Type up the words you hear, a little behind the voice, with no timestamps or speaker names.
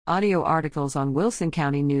Audio articles on Wilson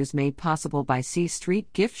County News made possible by C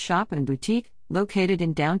Street Gift Shop and Boutique, located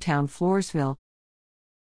in downtown Floresville.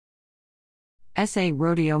 SA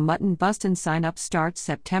Rodeo Mutton Bustin' sign-up starts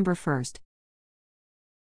September 1st.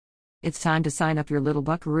 It's time to sign up your little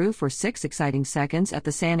buckaroo for 6 exciting seconds at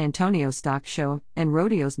the San Antonio Stock Show and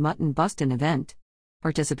Rodeo's Mutton Bustin' event.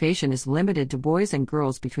 Participation is limited to boys and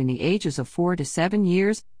girls between the ages of 4 to 7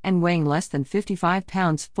 years and weighing less than 55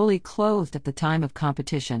 pounds fully clothed at the time of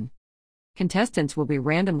competition. Contestants will be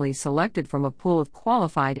randomly selected from a pool of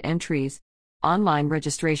qualified entries. Online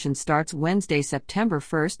registration starts Wednesday, September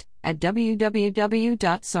 1st at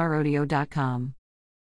www.sarodeo.com.